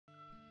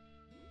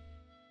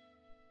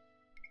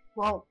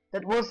Well,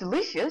 that was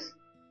delicious.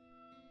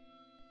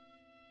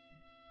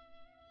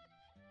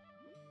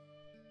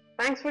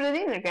 Thanks for the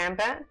dinner,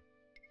 Grandpa.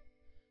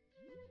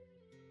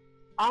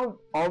 All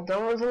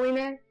done,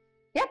 Rosalina?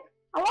 Yep,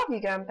 I love you,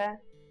 Grandpa.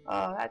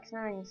 Oh, that's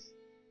nice.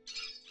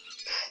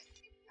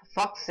 For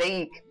fuck's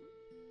sake,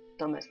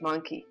 dumbest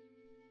monkey.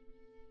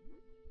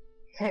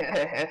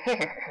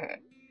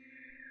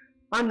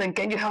 Landon,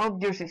 can you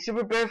help your sister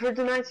prepare for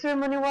tonight's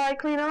ceremony while I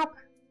clean up?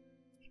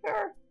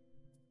 Sure.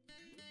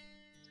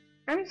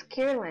 I'm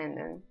scared,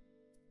 Landon.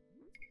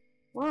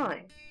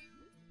 Why?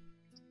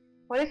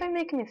 What if I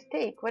make a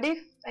mistake? What if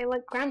I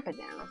let Grandpa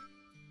down?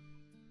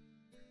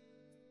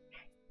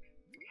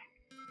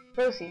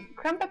 Rosie,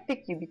 Grandpa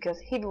picked you because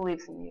he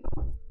believes in you.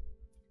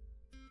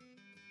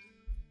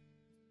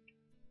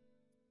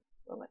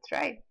 Well, that's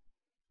right.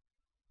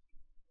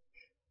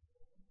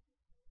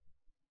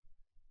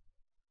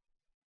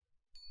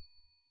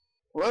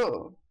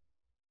 Whoa.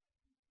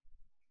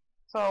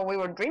 So we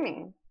were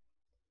dreaming.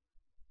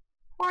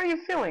 How are you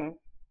feeling?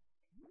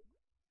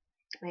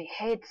 My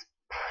head's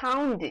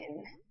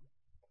pounding.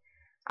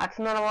 That's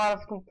not a lot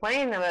of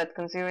complaining about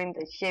considering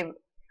the shape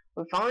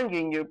we found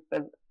you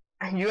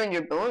and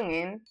your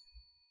belonging.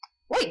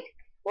 Wait,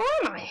 where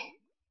am I?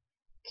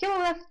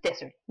 Kiludeth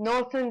Desert,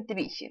 Northern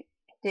Division.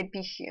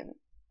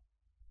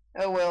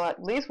 Oh well,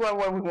 at least we're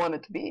where we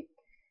wanted to be.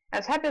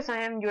 As happy as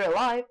I am you're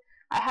alive,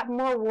 I have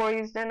more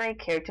worries than I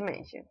care to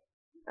mention.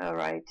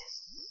 Alright.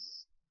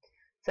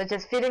 Such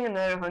as feeding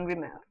another hungry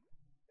mouth.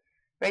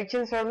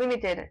 Rations are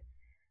limited,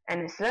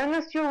 and as long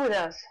as you're with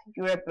us,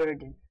 you're a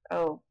burden.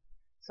 Oh,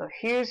 so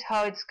here's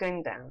how it's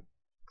going down.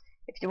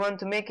 If you want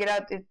to make it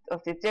out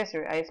of this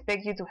desert, I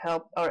expect you to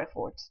help our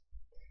efforts.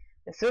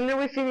 The sooner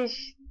we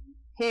finish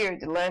here,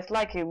 the less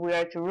likely we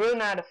are to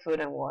run out of food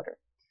and water.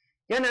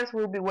 Jonas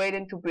will be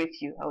waiting to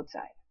brief you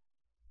outside.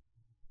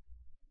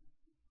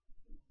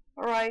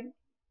 Alright.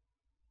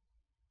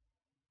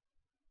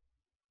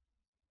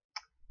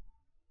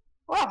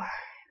 Well,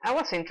 that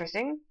was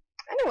interesting.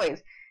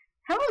 Anyways,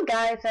 hello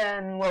guys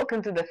and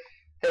welcome to the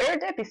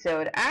third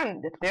episode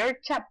and the third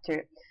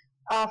chapter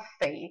of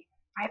Faith.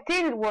 I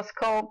think it was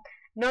called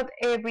Not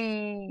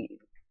Every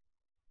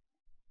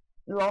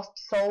Lost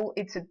Soul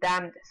It's a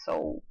Damned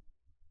Soul.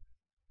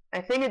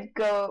 I think it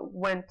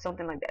went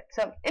something like that.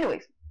 So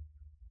anyways,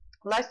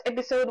 last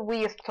episode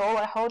we stole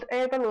a hot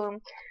air balloon.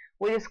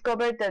 We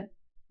discovered that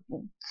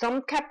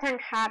some captain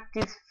had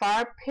this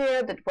fire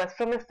pearl that was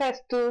from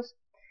Hephaestus,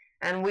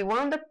 and we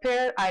won the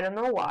pearl. I don't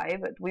know why,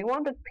 but we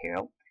won the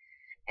pearl.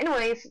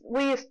 Anyways,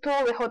 we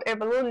stole the hot air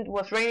balloon. It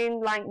was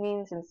raining,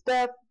 lightnings and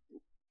stuff.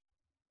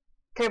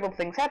 Terrible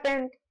things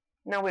happened.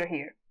 Now we're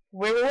here,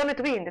 where we wanted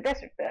to be, in the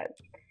desert, but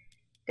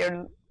there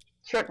are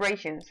short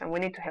rations and we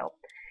need to help.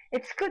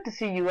 It's good to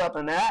see you up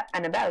and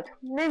about.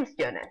 Name's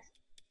Jonas.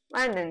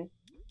 Landon.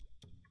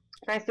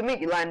 Nice to meet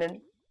you,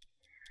 Landon.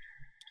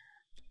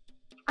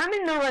 I'm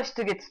in no rush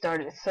to get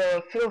started,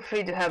 so feel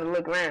free to have a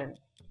look around.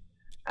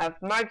 I've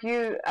marked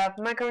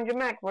on your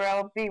map where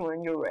I'll be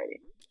when you're ready.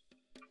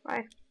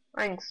 Right?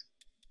 Thanks.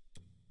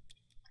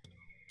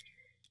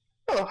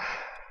 Oh.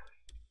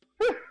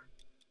 Whew.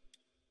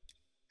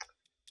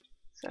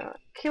 So,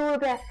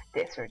 Kiludeth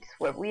Desert is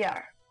where we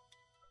are.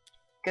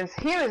 Because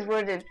here is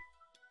where the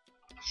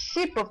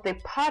ship of the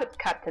pirate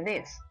captain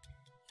is.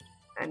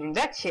 And in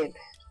that ship,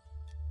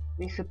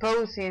 we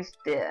suppose is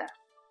the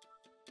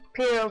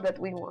pearl that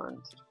we want.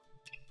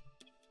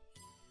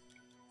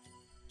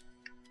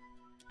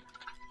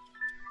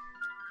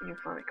 You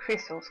found a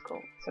crystal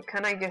skull. So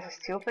can I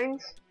just steal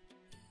things?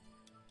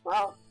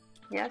 Well,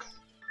 yes.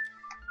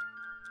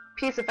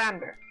 Piece of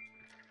amber.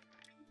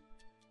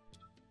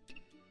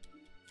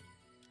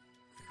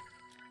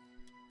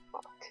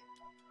 What?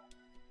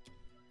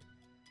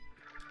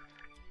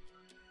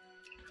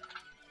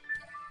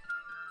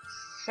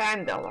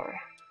 $10.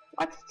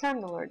 What's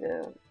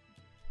 $10?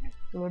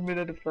 The 1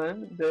 minute of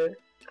fun?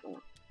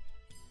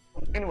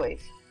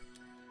 Anyways.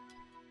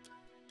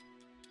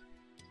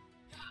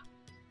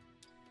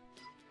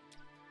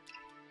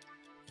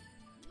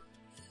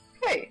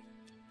 Hey,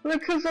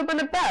 look who's up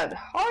and about.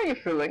 How are you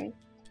feeling?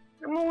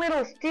 I'm a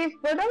little stiff,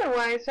 but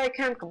otherwise I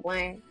can't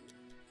complain.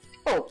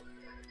 Oh,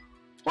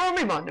 well,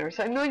 my manners.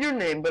 I know your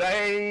name,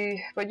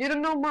 but you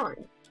don't know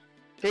mine.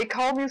 They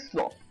call me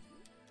Slop.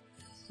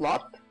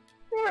 Slop?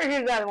 Never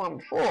heard that one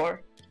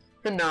before.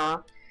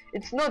 Nah,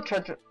 it's not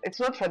traditional. It's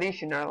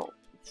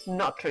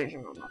not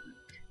traditional.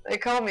 They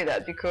call me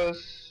that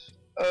because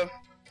of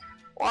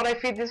what I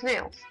feed these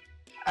nails.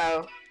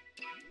 Oh.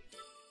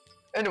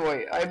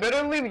 Anyway, I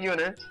better leave,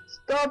 Unit.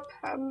 Stop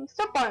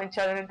by and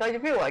chat until you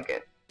feel like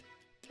it.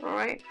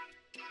 Alright?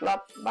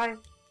 Slap, bye.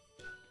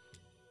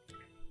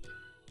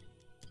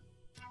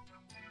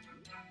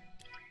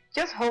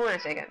 Just hold on a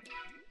second.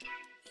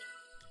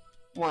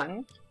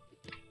 1.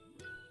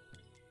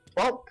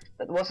 Well,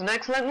 that was an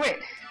excellent read.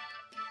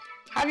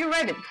 Have you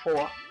read it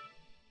before?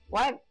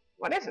 What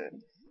is it?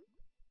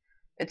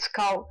 It's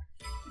called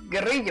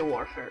Guerrilla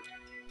Warfare.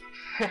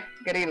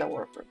 Guerrilla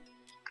Warfare.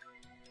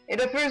 It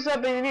offers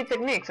up unique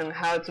techniques on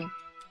how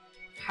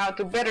how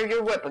to better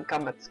your weapon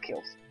combat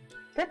skills.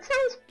 That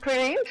sounds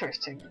pretty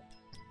interesting.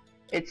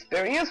 It's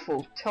very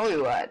useful, tell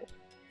you what.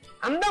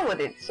 I'm done with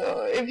it,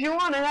 so if you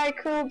wanted I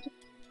could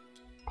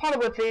part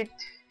with it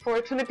for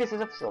 20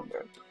 pieces of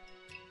silver.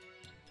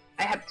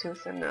 I have two,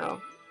 so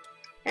no.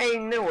 Hey,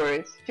 no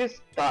worries,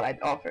 just thought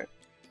I'd offer.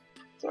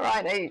 It's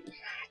alright,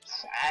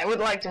 I would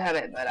like to have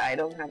it, but I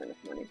don't have enough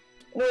money.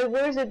 No,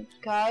 where's the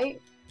guy?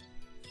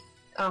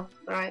 Oh,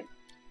 alright.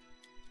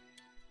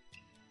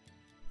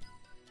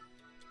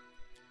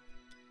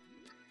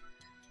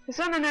 The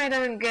son and I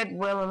don't get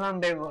well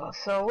along very well,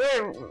 so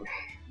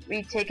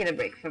we're taking a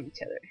break from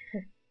each other.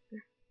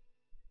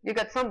 You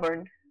got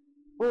sunburned.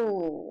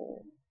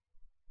 Ooh.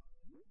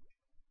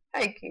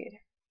 Hi, kid.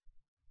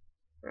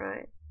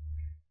 Right.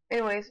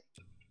 Anyways,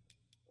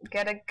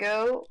 gotta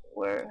go.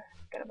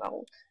 Got a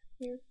vault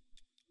here.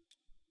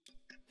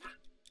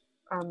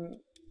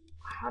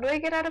 How do I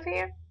get out of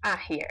here? Ah,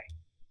 here.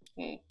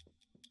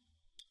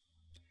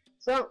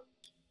 So,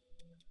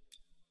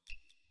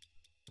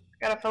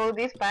 gotta follow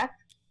this path.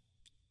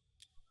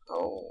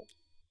 Oh.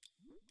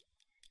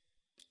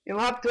 You'll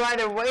have to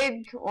either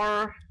wait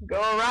or go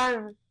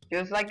around,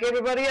 just like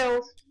everybody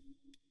else.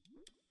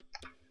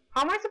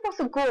 How am I supposed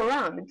to go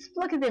around? It's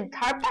blocking the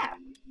entire path.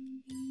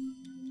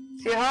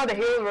 See how the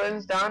hill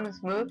runs down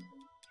smooth?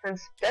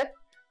 Instead,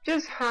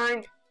 just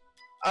hang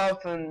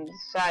off and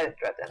side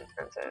trap them.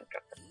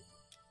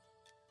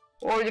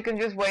 Or you can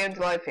just wait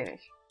until I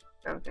finish.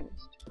 I'm finished.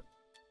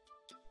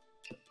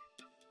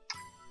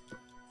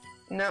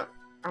 No,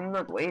 I'm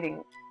not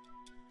waiting.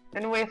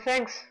 Anyway,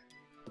 thanks.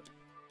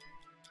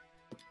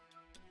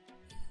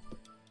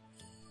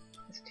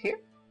 Is it here?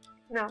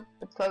 No,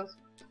 it's closed.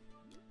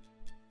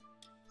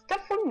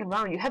 Stop fooling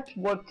around, you have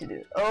work to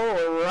do.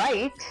 Oh,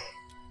 alright.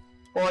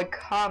 Boy,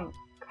 come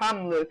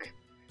look.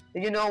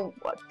 Do you know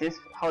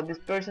how this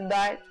person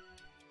died?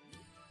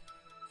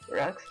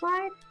 Rock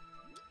slide?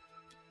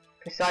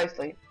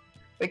 Precisely.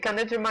 We can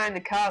determine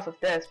the cause of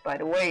death by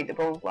the way the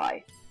bones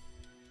lie.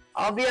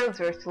 All the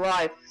answers to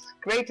life's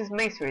greatest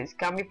mysteries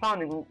can be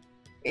found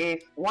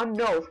if one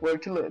knows where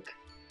to look.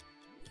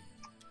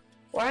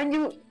 Why aren't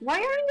you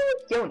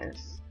with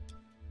Jonas?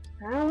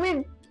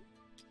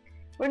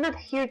 We're not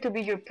here to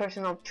be your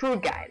personal tour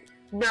guide.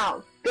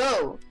 Now,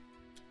 go!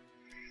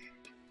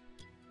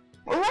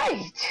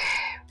 Alright!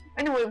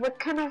 Anyway, what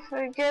kind of,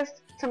 I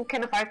guess, some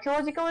kind of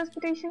archaeological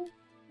expedition?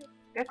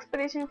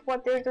 Expedition of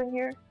what they're doing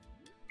here?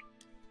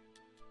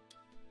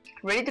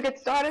 Ready to get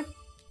started?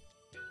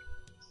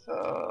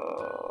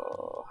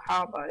 So,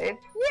 how about it?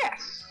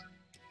 Yes!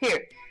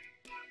 Here,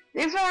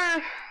 these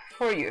are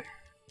for you.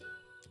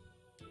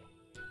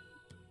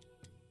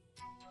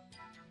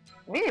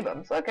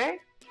 Minibums, okay.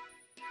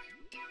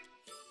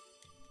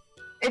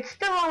 It's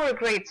still our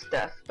great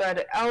stuff,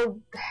 but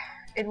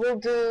it will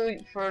do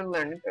for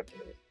learning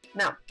purposes.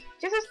 Now,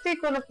 just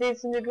stick one of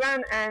these in the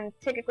ground and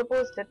take a couple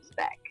of steps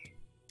back.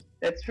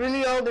 That's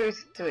really all there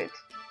is to it.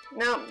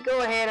 Now,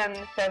 go ahead and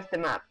fast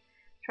them up.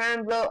 Try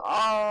and blow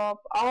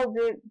up all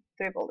the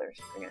 3 boulders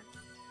again.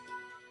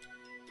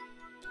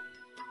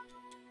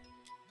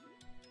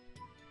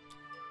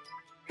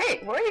 Hey,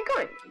 where are you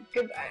going?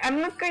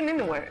 I'm not going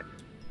anywhere.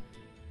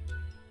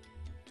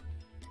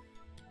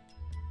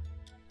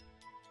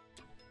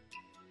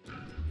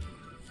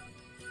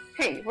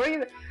 Hey, where are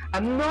you?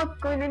 I'm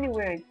not going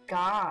anywhere,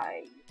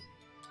 guy.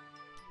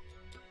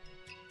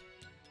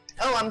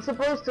 Oh, I'm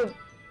supposed to...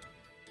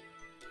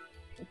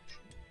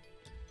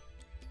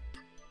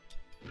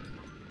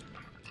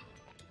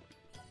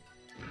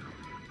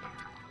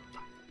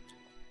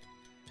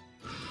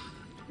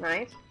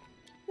 Nice.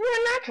 You're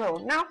a natural.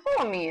 Now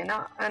follow me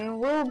and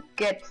we'll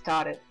get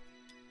started.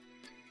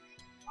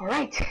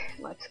 Alright,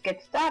 let's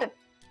get started.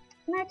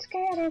 Let's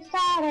get it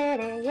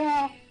started,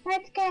 yeah.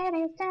 Let's get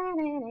it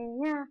started,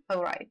 yeah.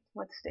 Alright,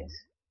 what's this?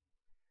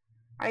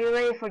 Are you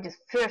ready for this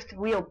first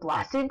real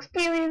blasting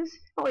experience?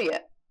 Oh yeah.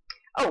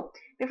 Oh,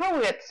 before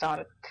we get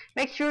started,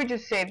 make sure to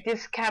save.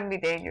 This can be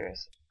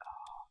dangerous.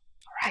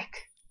 Oh,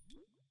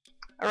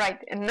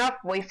 Alright, enough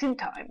wasting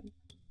time.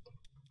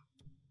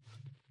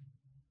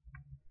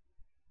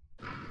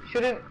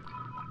 Shouldn't...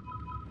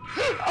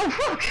 Oh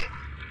fuck!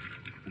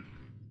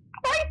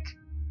 What?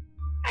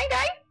 I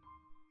died?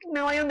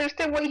 Now I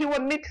understand what he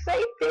wanted me to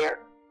say there.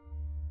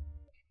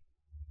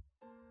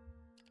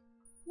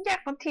 Yeah,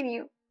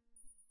 continue.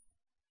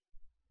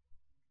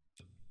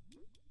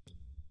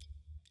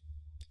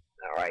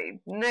 Alright,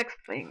 next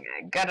thing,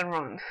 I gotta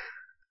run.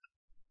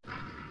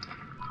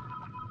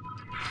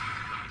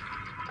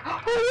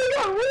 Oh my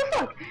god, what the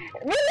fuck?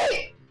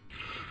 Really?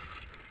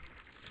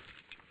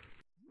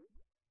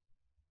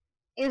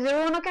 Is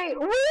everyone okay?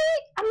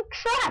 Really? I'm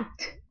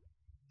trapped!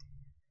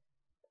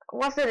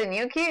 Was it a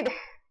new kid?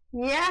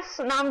 Yes,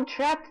 and I'm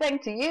trapped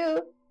thanks to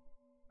you.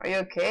 Are you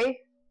okay?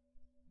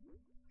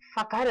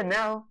 Fuck, I don't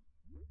know.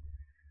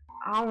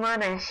 I'll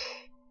manage.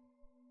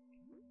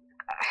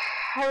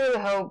 I really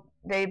hope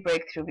they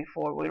break through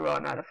before we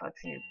run out of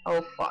oxygen.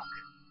 Oh fuck.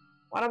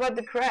 What about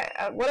the crack?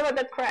 What about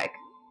that crack?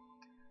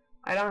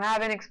 I don't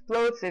have any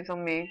explosives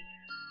on me.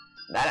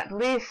 That at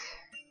least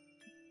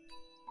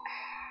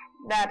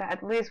That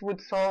at least would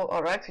solve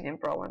our oxygen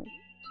problem.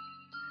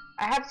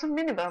 I have some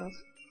mini bombs.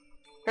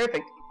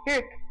 Perfect.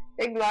 Here,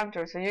 take the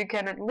lantern so you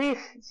can at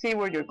least see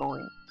where you're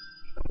going.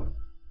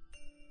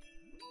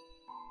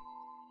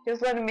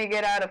 Just letting me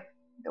get out of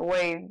the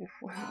way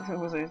before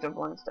we start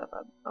blowing stuff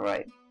up.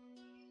 Alright.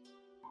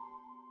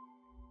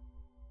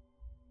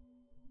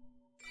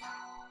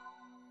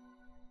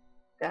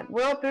 That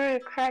will be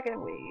crack it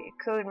we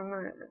could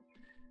remember.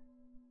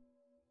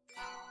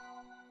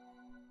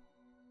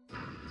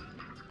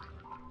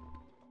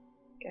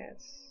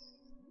 Guess.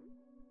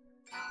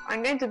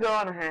 I'm going to go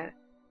on ahead.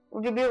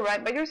 Would you be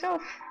alright by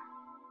yourself?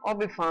 I'll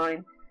be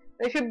fine.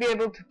 I should be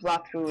able to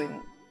plow through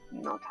in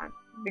no time.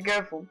 Be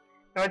careful.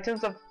 There are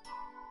tons of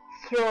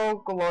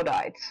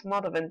troglodytes,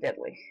 not even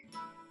deadly.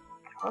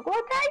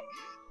 Troglodytes?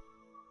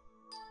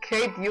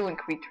 Cave-dwelling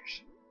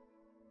creatures.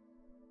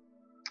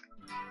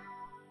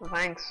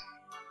 Thanks.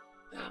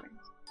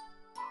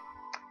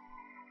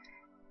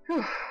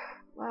 Whew.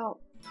 Well,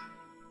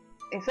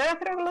 is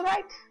that a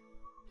troglodyte?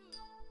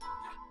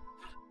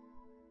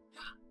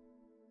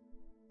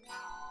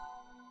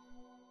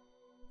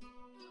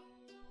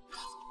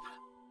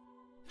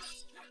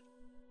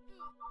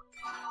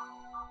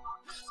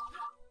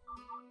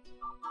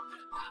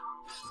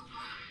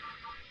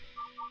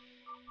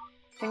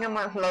 I think I'm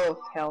at low of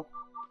health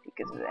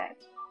because of that.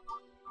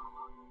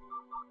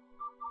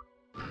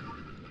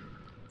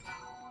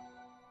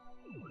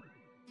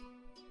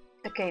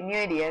 Okay, new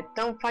idea.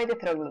 Don't fight the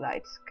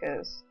troglodytes,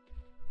 cause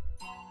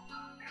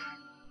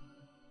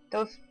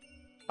those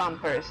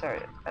bumpers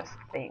are a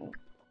thing.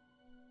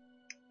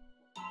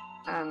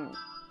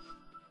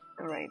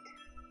 Alright.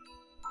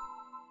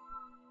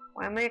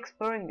 Why am I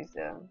exploring this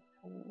though?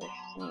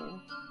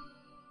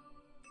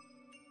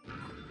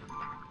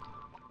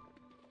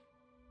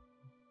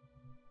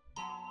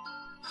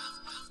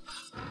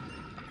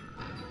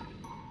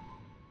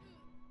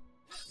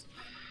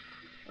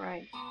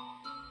 Right.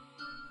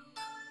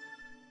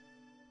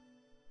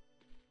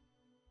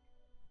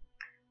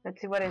 Let's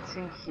see what it's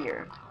in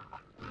here.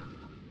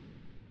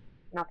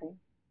 Nothing.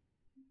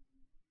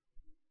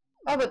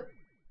 Oh, but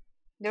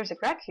there's a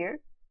crack here.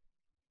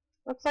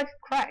 Looks like a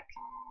crack.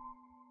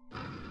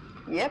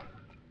 Yep.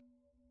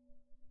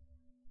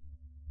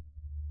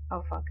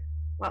 Oh fuck.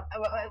 Well,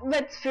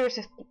 let's first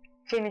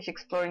finish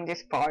exploring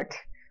this part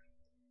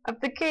of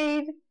the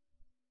cave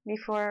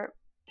before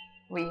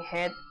we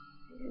head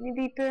any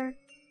deeper.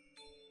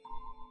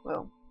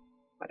 Well,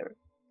 whatever.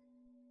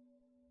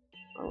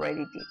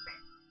 Already deep.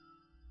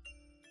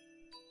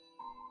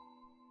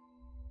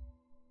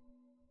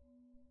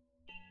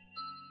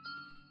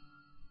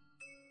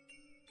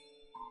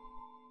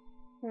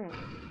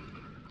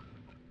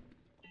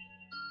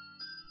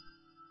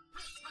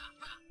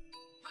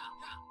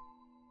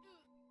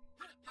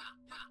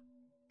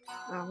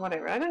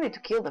 Whatever, I don't need to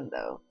kill them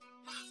though.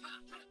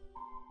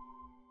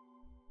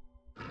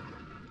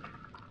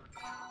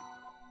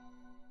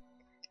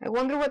 I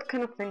wonder what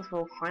kind of things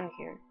we'll find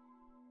here.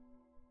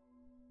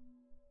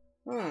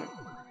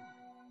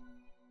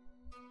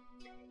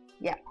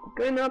 Yeah,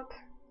 going up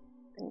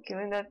and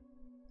killing that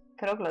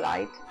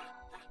troglodyte.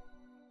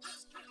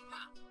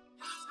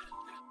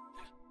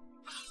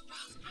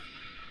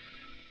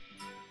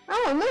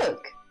 Oh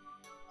look!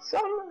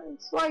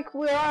 It's like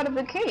we're out of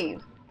the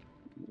cave.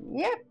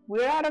 Yep,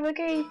 we're out of the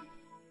cave.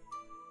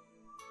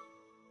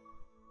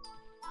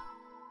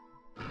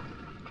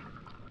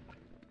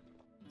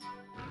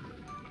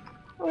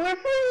 We're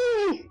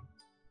free!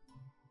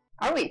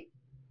 Are we?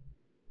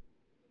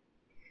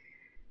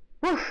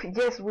 Whew,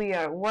 yes we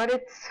are. What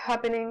is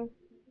happening?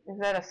 Is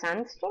that a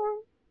sandstorm?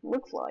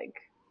 Looks like.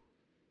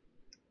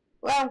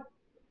 Well,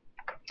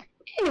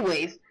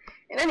 anyways,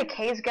 in any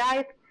case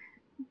guys,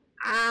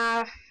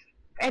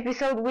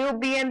 episode will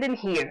be ending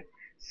here.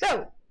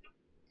 So,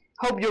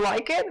 hope you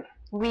like it.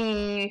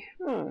 We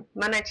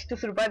managed to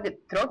survive the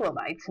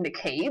troglodytes in the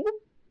cave.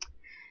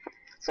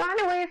 So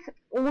anyways,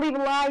 leave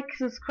a like,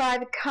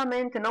 subscribe,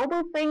 comment and all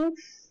those things.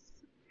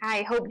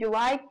 I hope you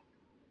like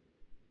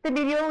the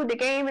video, the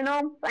game and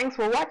all. Thanks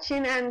for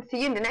watching and see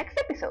you in the next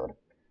episode.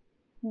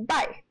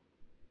 Bye.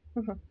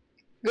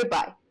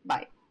 Goodbye.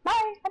 Bye.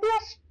 Bye.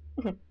 Adios.